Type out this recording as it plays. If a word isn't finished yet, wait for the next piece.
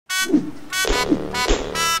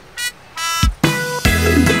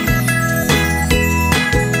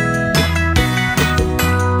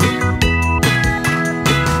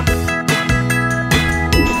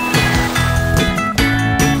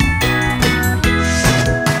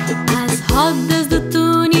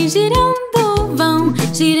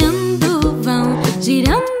girando vão,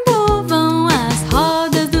 girando vão. As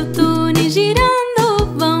rodas do Tuni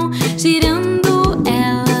girando vão, girando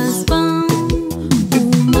elas vão. O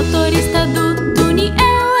motorista do Tuni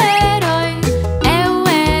é o herói, é o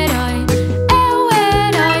herói, é o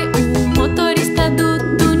herói. O motorista do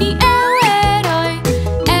Tuni é o herói,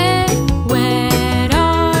 é o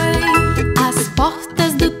herói. As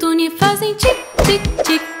portas do Tuni fazem tic, tic,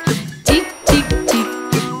 tic, tic, tic, tic,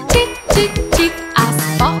 tic, tic, tic. As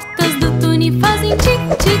portas do Tuni fazem tic,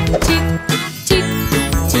 tic, tic, tic,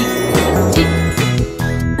 tic, tic.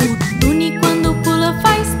 O Tuni quando pula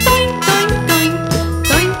faz toim, toim, toim,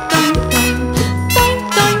 toim, toim, toim, toim,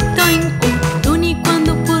 toim, toim. O Tuni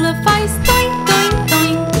quando pula faz toim, toim,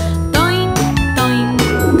 toim, toim, toim,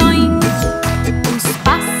 toim. Os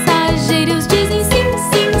passageiros dizem sim,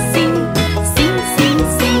 sim, sim, sim, sim,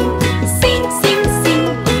 sim, sim, sim, sim.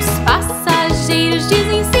 Os passageiros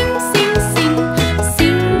dizem sim, sim, sim,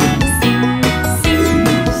 sim, sim,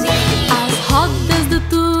 sim. As rodas do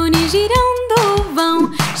Tuni girando vão,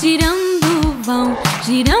 girando vão,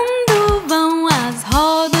 girando vão. As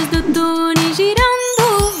rodas do Tuni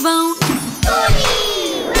girando vão.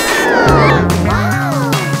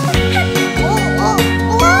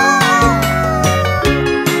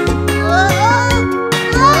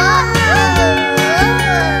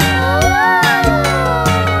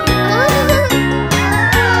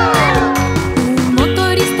 O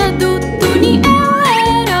motorista do Tuni é o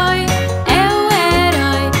herói, é o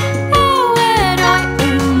herói, é o herói.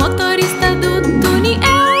 O motorista do Tuni é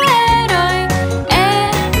o herói, é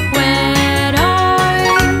o herói,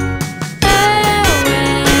 é o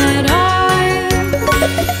herói.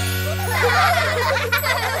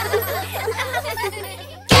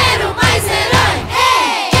 Quero mais herói!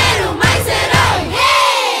 Hey! Quero mais herói! Hey!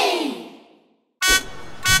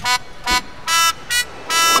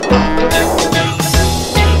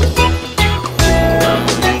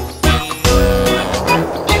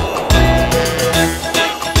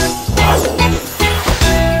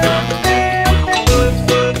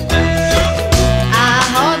 A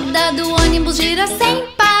roda do ônibus gira sem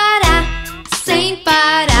parar, sem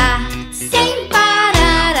parar, sem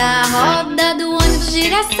parar. A roda do ônibus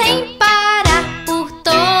gira sem parar por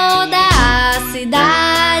toda a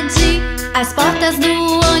cidade. As portas do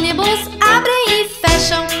ônibus abrem e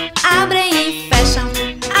fecham, abrem e fecham,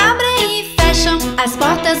 abrem e fecham. As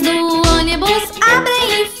portas do ônibus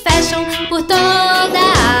abrem e fecham por toda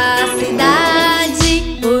a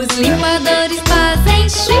cidade. Os limpadores fazem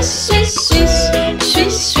swish, swish, swish,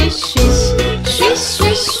 swish, swish, swish, swish,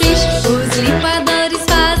 swish, swish. Os limpadores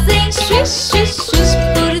fazem swish, swish, swish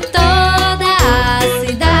por toda a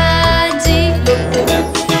cidade.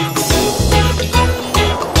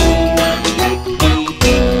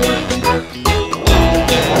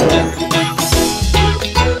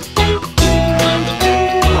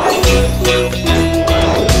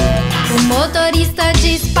 O motorista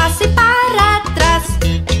diz passe para trás,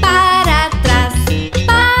 para trás,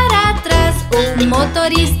 para trás. O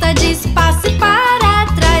motorista diz passe para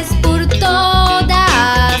trás por toda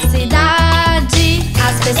a cidade.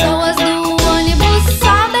 As pessoas do ônibus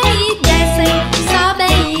sobem e descem,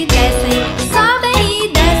 sobem e descem, sobem e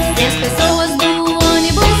descem. As pessoas do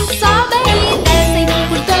ônibus sobem e descem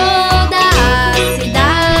por toda a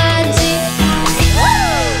cidade.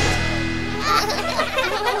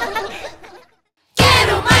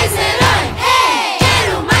 Quero mais herói! Hey!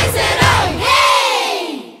 Quero mais herói!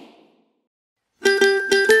 Hey!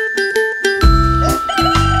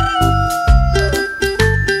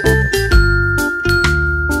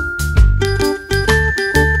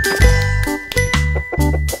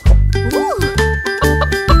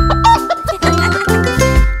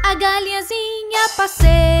 A galinhazinha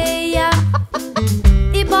passeia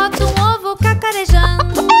e bota um ovo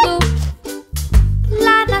cacarejando.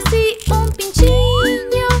 Lá nasce um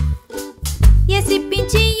pintinho e esse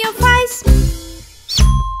pintinho faz.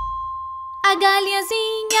 A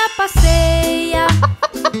galinhazinha passeia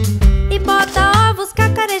e bota ovos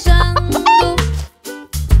cacarejando.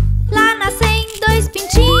 Lá nascem dois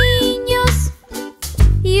pintinhos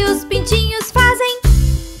e os pintinhos fazem.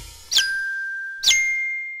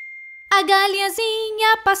 A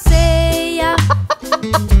galinhazinha passeia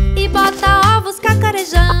e bota ovos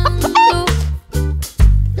cacarejando.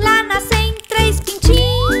 Lá nascem três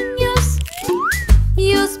pintinhos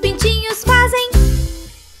e os pintinhos fazem.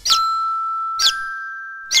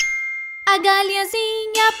 A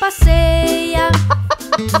galinhazinha passeia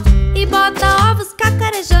e bota ovos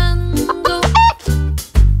cacarejando.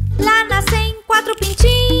 Lá nascem quatro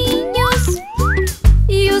pintinhos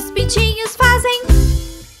e os pintinhos fazem.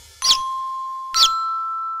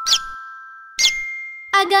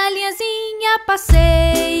 A galinhazinha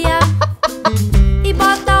passeia e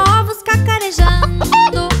bota ovos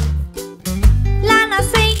cacarejando. Lá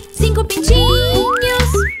nascem 5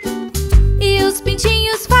 pintinhos e os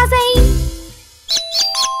pintinhos fazem.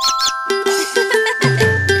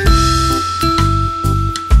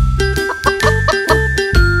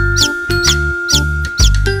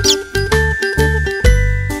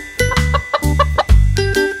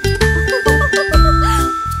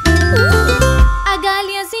 A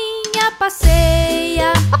galinhazinha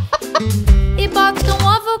passeia e bota um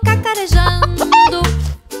ovo cacarejando.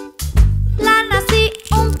 Lá nasce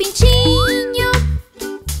um pintinho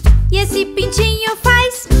e esse pintinho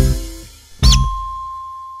faz.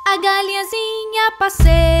 A galinhazinha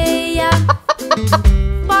passeia,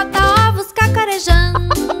 bota ovos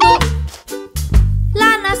cacarejando.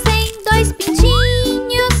 Lá nascem 2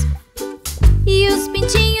 pintinhos e os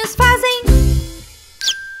pintinhos fazem.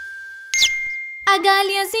 A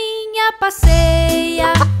galinhazinha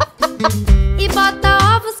passeia e bota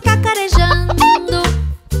ovos cacarejando.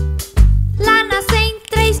 Lá nascem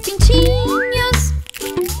 3 pintinhos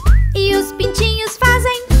e os pintinhos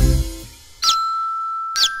fazem.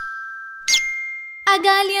 A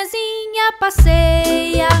galinhazinha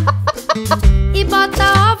passeia e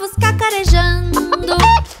bota ovos cacarejando.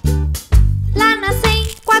 Lá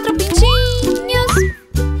nascem 4 pintinhos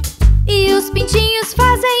e os pintinhos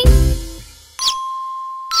fazem.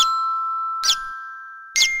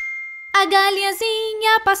 A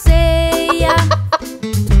galinhazinha passeia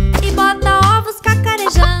e bota ovos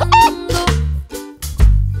cacarejando.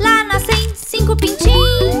 Lá nascem 5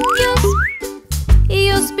 pintinhos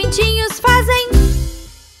e os pintinhos fazem.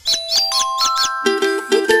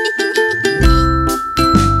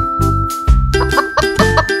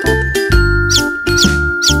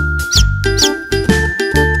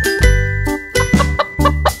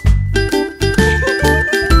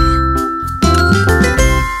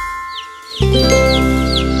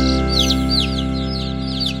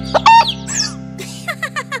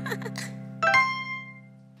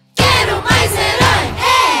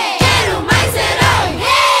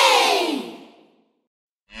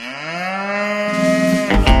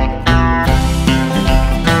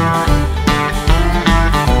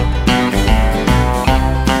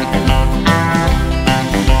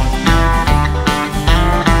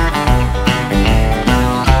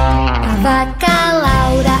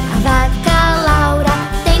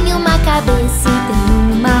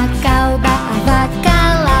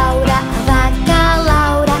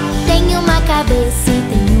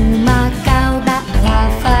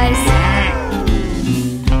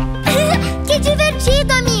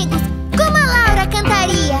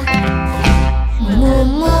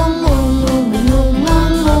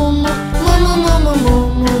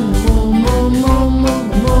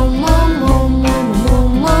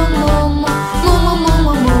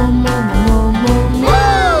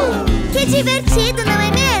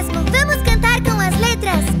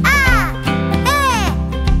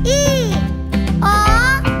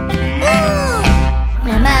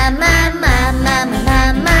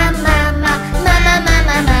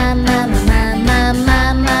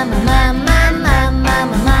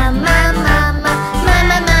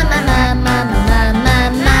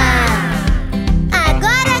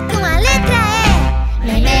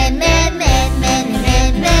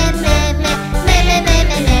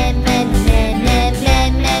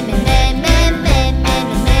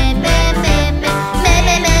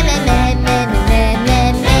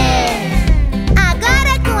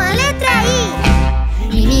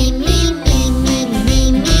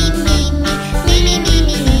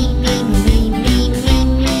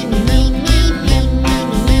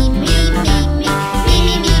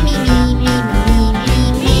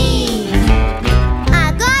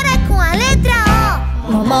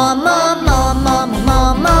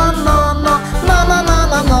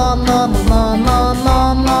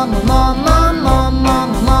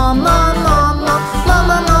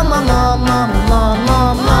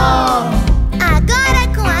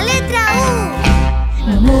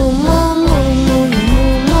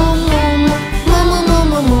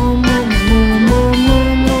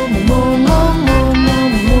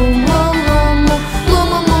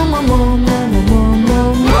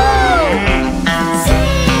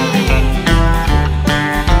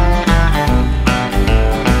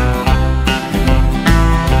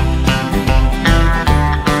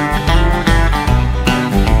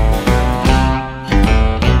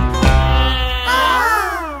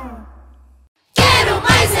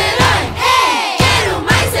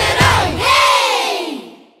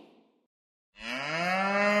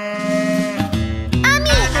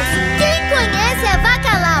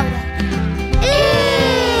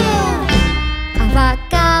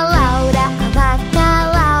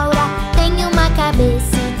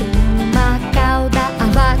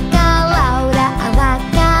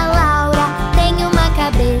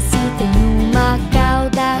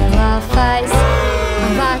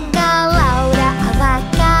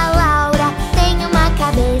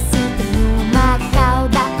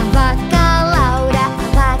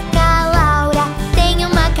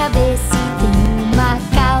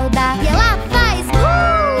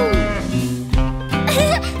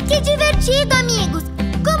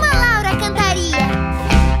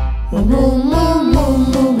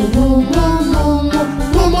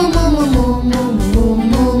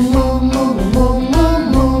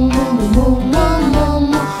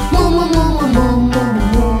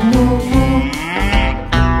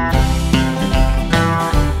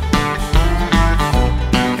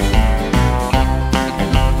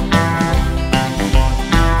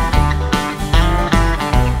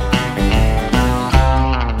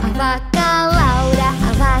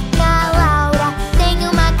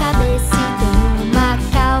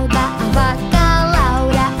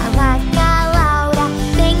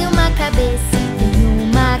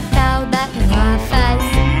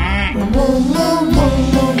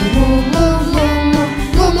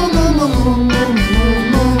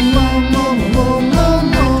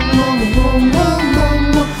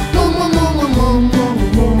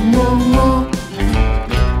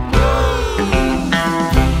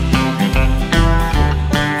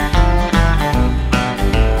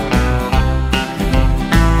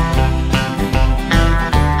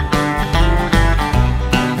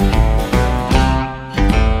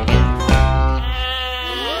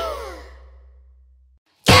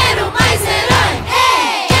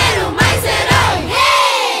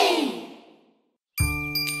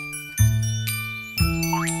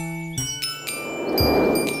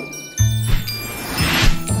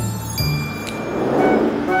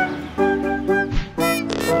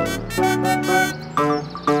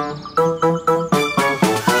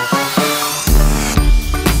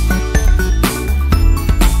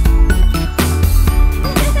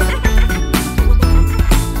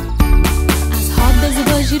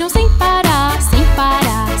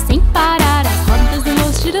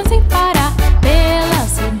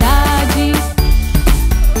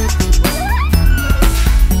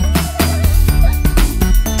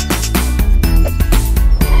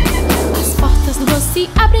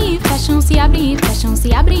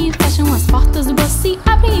 se abrem e fecham. As portas do bus se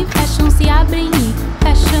abrem e fecham, se abrem e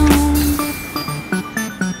fecham.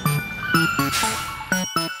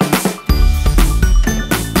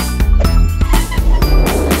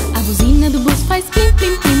 A buzina do bus faz plim,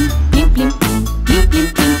 plim, plim, plim, plim, plim, plim, plim,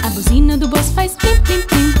 plim. A buzina do bus faz plim, plim,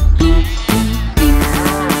 plim, plim, plim, plim.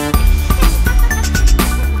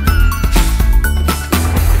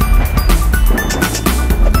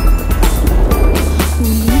 O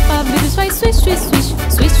limpa-vidros faz swish, swish, swish,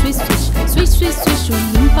 swish, swish, swish, swish, swish, swish. O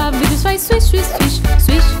limpa-vidros faz swish, swish, swish,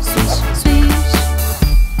 swish, swish, swish.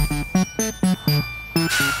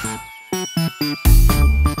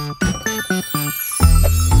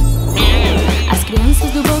 As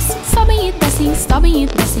crianças do bus sobem e descem, sobem e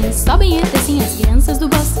descem, sobem e descem. As crianças do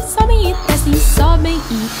bus sobem e descem, sobem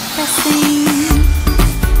e descem.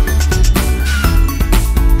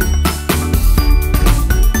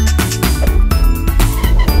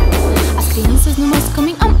 As crianças no bus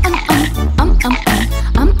comem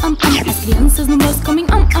As crianças no bus comem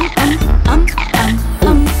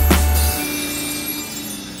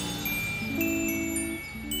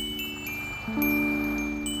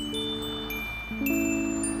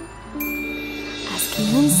As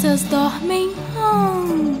crianças dormem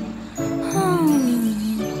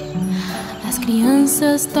As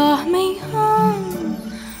crianças dormem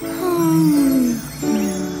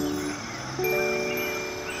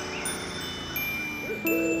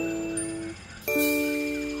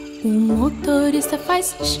O motorista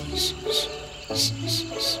faz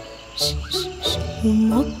O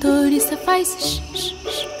motorista faz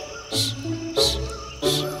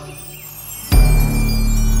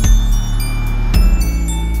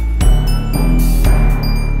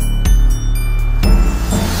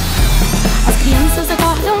As crianças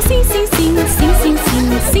acordam sim, sim, sim, sim, sim,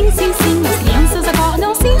 sim, sim, sim, sim. As crianças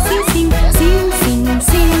acordam sim, sim, sim, sim, sim,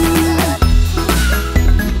 sim.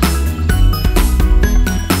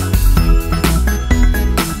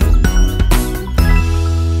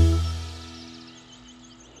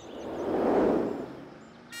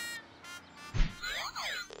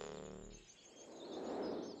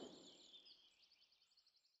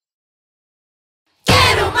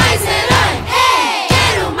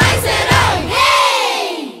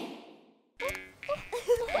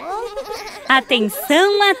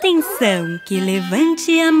 Atenção, atenção, que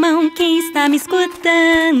levante a mão quem está me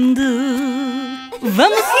escutando.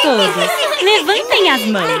 Vamos todos, levantem as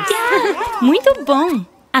mãos. Muito bom.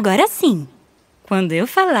 Agora sim, quando eu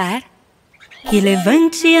falar, que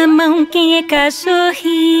levante a mão quem é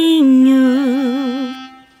cachorrinho.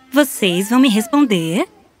 Vocês vão me responder.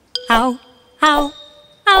 Au, au,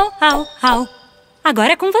 au, au, au.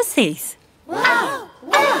 Agora é com vocês.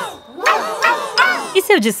 E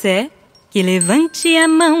se eu disser... que levante a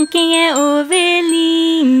mão quem é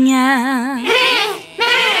ovelhinha.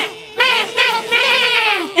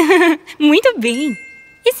 Muito bem.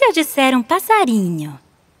 E se eu disser um passarinho?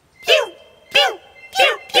 Piu, piu,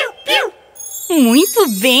 piu, piu, piu. Muito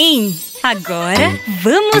bem. Agora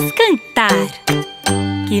vamos cantar.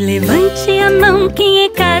 Que levante a mão quem é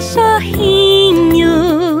cachorrinho.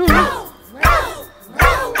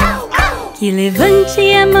 Que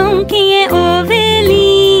levante a mão quem é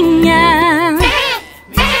ovelhinha.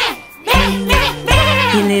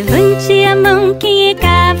 Que levante a mão quem é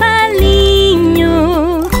cavalinho.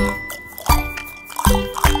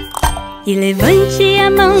 Que levante a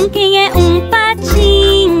mão quem é um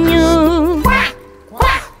patinho.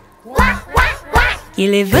 Que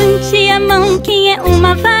levante a mão quem é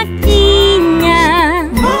uma vaquinha.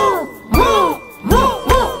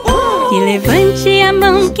 Que levante a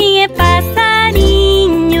mão quem é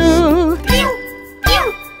passarinho.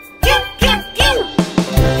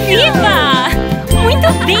 Viva! Muito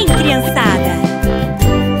bem, criançada!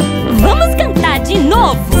 Vamos cantar de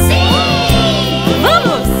novo? Sim!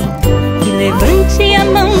 Vamos! Que levante a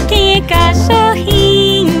mão quem é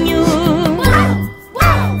cachorrinho.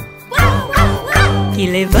 Que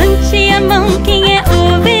levante a mão quem é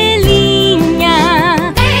ovelhinha.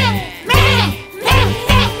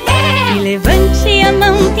 Que levante a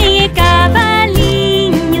mão quem é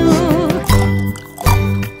cavalinho.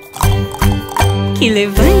 Que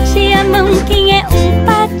levante a mão quem é um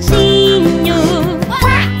patinho.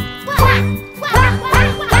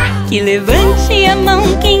 Que levante a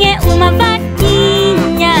mão quem é uma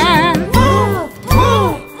vaquinha.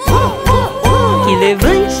 Que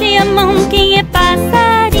levante a mão quem é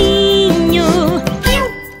passarinho.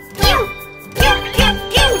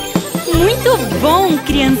 Muito bom,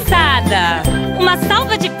 criançada! Uma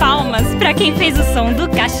salva de palmas para quem fez o som do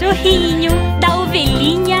cachorrinho, da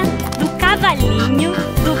ovelhinha, do cavalinho,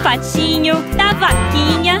 do patinho, da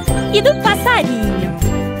vaquinha e do passarinho.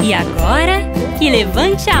 E agora, que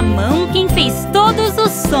levante a mão quem fez todos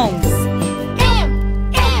os sons.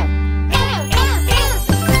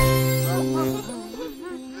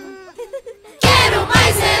 Quero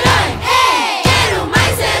mais herói! Hey! Quero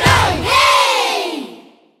mais herói! Hey!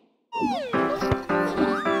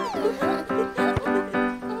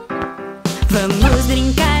 Vamos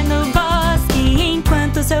brincar no bosque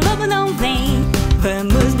enquanto seu lobo não vem.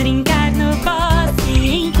 Vamos brincar no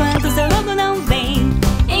bosque enquanto seu lobo não vem.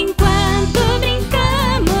 Enquanto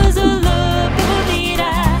brincamos, o lobo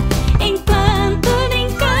virá. Enquanto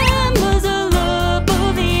brincamos, o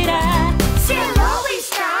lobo virá. Hello,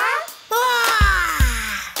 está?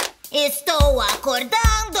 Estou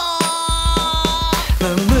acordando!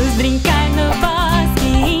 Vamos brincar no bosque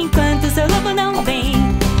enquanto seu lobo não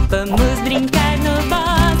vem. Vamos brincar no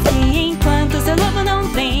bosque enquanto seu lobo não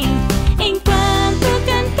vem. Enquanto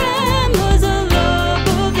cantamos, o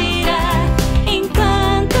lobo virá.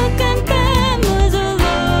 Enquanto cantamos, o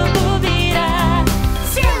lobo virá.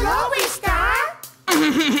 Hello, está?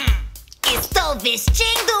 Estou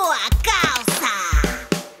vestindo a calça!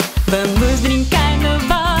 Vamos brincar no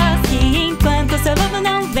bosque enquanto seu lobo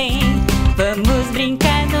não vem. Vamos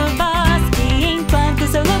brincar no bosque enquanto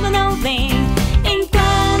seu lobo não vem.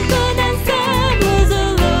 Enquanto dançamos,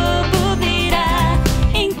 o lobo virá.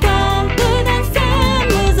 Enquanto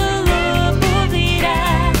dançamos, o lobo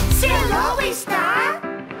virá. Hello, está?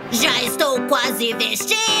 Já estou quase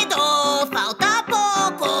vestido! Falta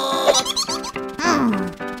pouco!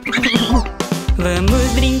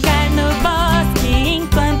 Vamos brincar no bosque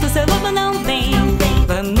enquanto seu lobo não vem.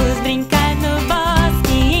 Vamos brincar no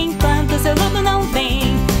bosque enquanto seu lobo não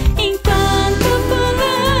vem. Enquanto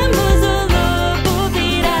pulamos, o lobo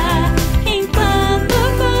virá. Enquanto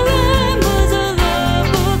pulamos, o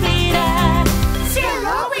lobo virá.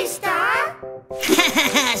 Hello, está?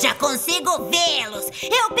 Já consigo vê-los!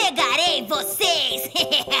 Eu pegarei vocês!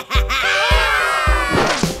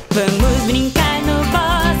 Vamos brincar no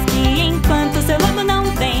bosque enquanto seu lobo não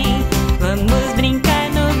vem. Vamos brincar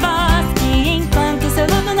no bosque enquanto seu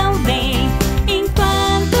lobo não vem.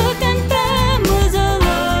 Enquanto cantamos, o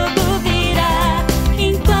lobo virá.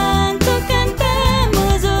 Enquanto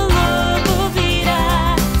cantamos, o lobo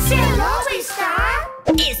virá. Hello, está?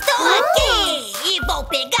 Estou aqui! E vou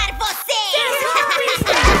pegar vocês!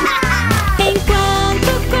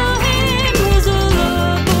 Enquanto corremos, o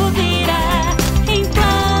lobo virá.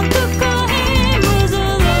 Enquanto corremos, o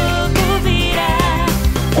lobo virá.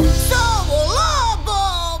 Sou o lobo!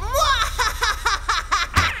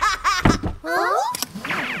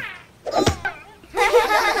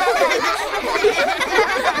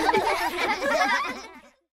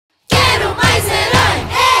 Quero mais herói!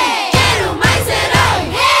 Hey! Quero mais herói!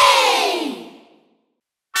 Hey!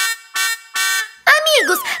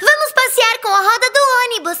 Amigos, vamos passear com a roda do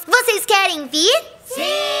ônibus. Vocês querem vir?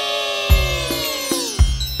 Sim!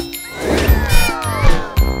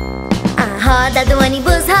 A roda do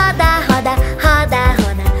ônibus roda, roda, roda,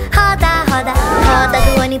 roda, roda, roda. Roda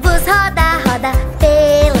do ônibus roda, roda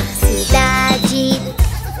pela cidade.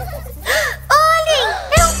 Olhem,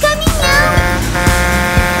 é um caminhão!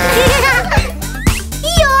 E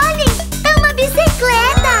olhem, é uma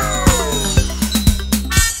bicicleta!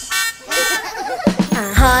 A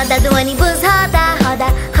roda do ônibus roda, roda,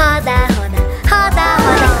 roda, roda, roda,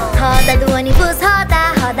 roda. Roda do ônibus roda,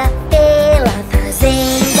 roda pela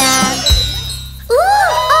fazenda.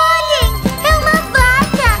 Olhem, é uma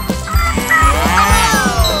vaca!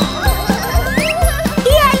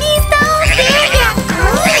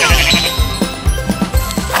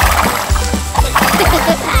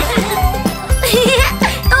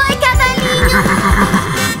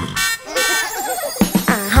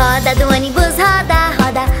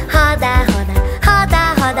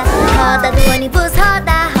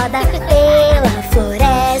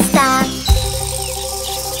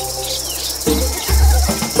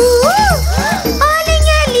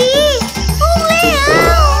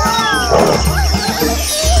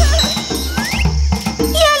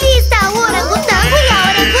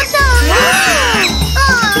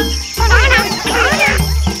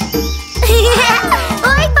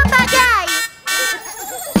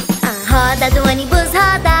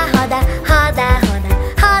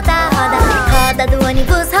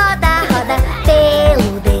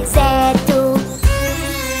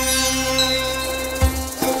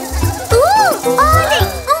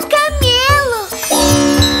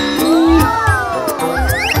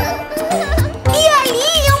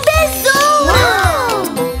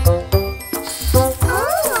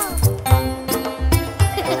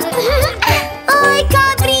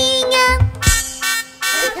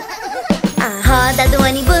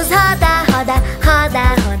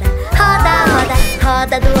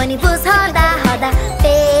 roda do ônibus roda, roda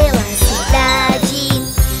pela cidade.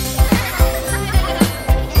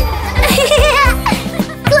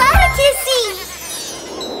 Claro que sim!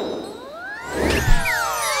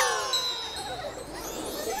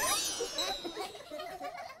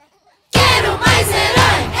 Quero mais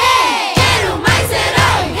herói! Hey! Quero mais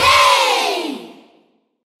herói! Hey!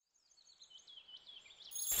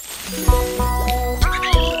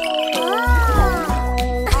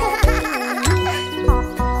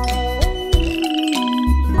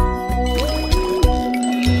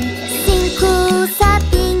 Cinco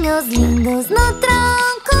sapinhos lindos no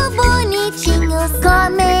tronco, bonitinhos,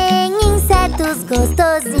 comem insetos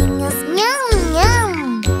gostosinhos. Nham, nham.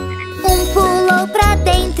 Um pulou pra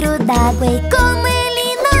dentro d'água e como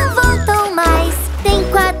ele não voltou mais, tem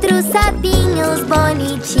 4 sapinhos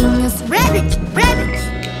bonitinhos. Rabbit, rabbit.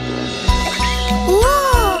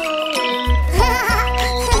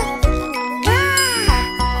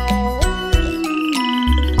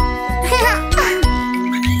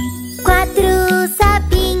 Quatro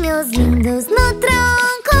sapinhos lindos no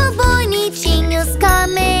tronco, bonitinhos,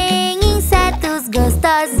 comem insetos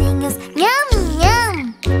gostosinhos. Nham,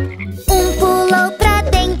 nham. Um pulou pra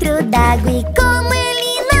dentro d'água e como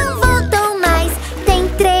ele não voltou mais, tem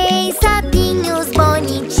 3 sapinhos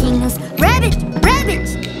bonitinhos. Rabbit,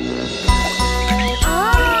 rabbit.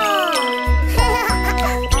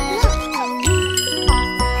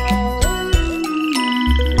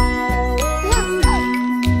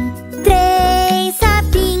 Três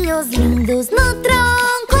sapinhos lindos no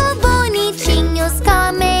tronco, bonitinhos,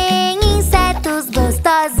 comem insetos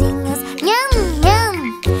gostosinhos. Nham, nham.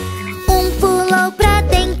 Um pulou pra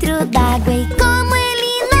dentro d'água e como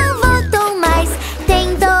ele não voltou mais,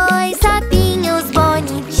 tem 2 sapinhos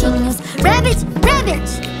bonitinhos. Rabbit,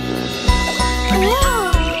 rabbit.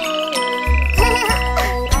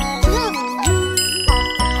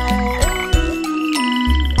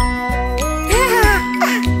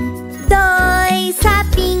 Dois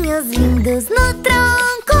sapinhos lindos no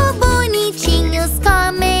tronco, bonitinhos,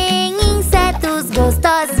 comem insetos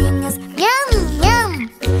gostosinhos. Nham, nham.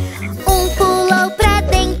 Um pulou pra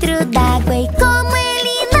dentro d'água e como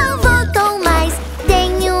ele não voltou mais,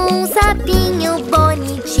 tem um sapinho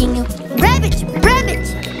bonitinho. Rabbit, rabbit.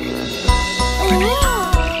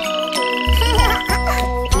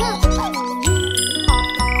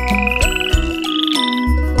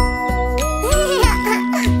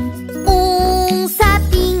 Um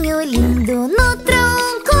sapinho lindo no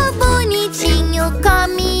tronco, bonitinho,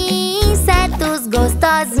 come insetos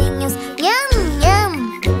gostosinhos. Nham, nham.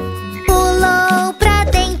 Pulou pra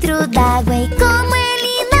dentro d'água e como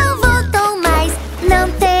ele não voltou mais, não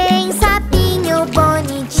tem sapinho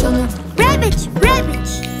bonitinho. Rabbit, rabbit.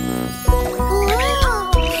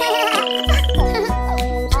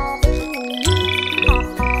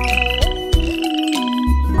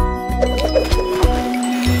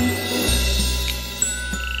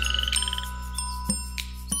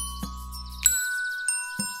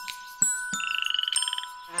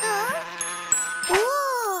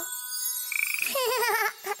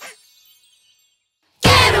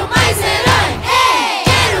 Quero mais herói! Hey!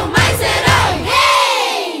 Quero mais herói!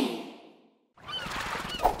 Hey!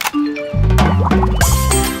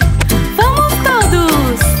 Vamos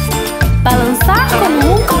todos balançar como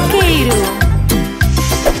um coqueiro.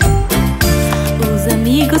 Os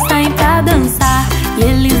amigos saem pra dançar e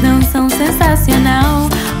eles dançam sensacional.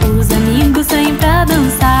 Os amigos saem pra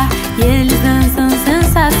dançar e eles dançam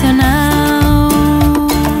sensacional.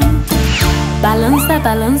 Balança,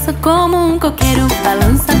 balança como um coqueiro.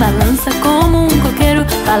 Balança, balança como um coqueiro.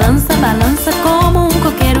 Balança, balança como um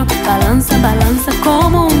coqueiro. Balança, balança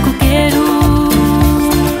como um coqueiro.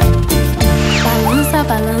 Balança,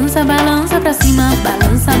 balança, balança pra cima.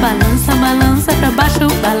 Balança, balança, balança pra baixo.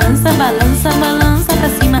 Balança, balança, balança pra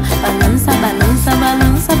cima. Balança, balança,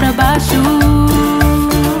 balança pra baixo.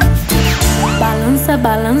 Balança,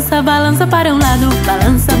 balança, balança para um lado.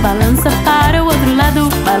 Balança, balança para o outro lado.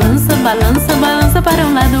 Balança, balança, balança para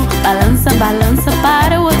um lado. Balança, balança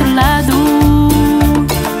para o outro lado.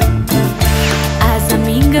 As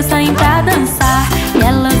amigas saem pra dançar e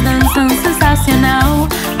elas dançam sensacional.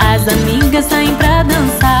 As amigas saem pra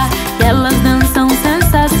dançar e elas dançam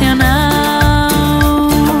sensacional.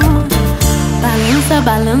 Balança,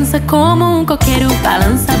 balança como um coqueiro.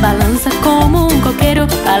 Balança, balança como um coqueiro.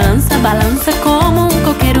 Balança, balança como um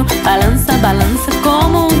coqueiro. Balança, balança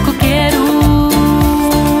como um coqueiro.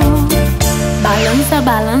 Balança,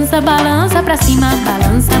 balança, balança pra cima.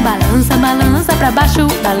 Balança, balança, balança pra baixo.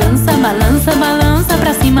 Balança, balança, balança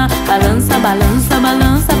pra cima. Balança, balança,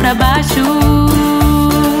 balança pra baixo.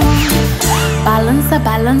 Balança,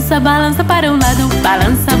 balança, balança para um lado,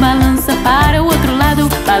 balança, balança para o outro lado,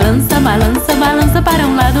 balança, balança, balança para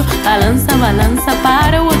um lado, balança, balança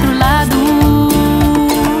para o outro lado.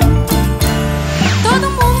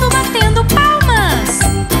 Todo mundo batendo palmas.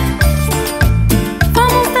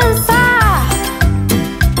 Vamos dançar.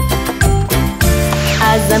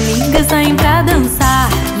 As amigas saem pra dançar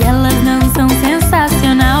e elas dançam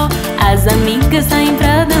sensacional. As amigas saem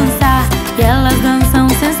pra dançar e elas dançam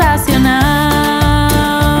sensacional.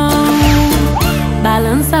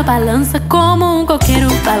 Balança, balança como um coqueiro,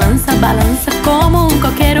 balança, balança como um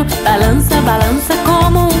coqueiro, balança, balança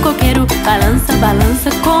como um coqueiro, balança, balança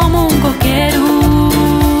como um coqueiro.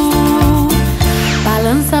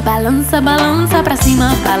 Balança, balança, balança pra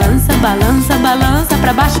cima, balança, balança, balança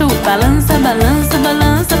pra baixo, balança, balança,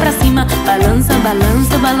 balança pra cima, balança,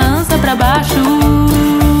 balança, balança pra baixo.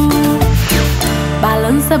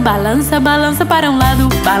 Balança, balança, balança para um lado,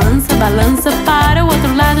 balança, balança para o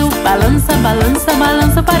outro lado, balança, balança,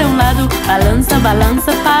 balança para um lado, balança,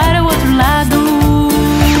 balança para o outro lado.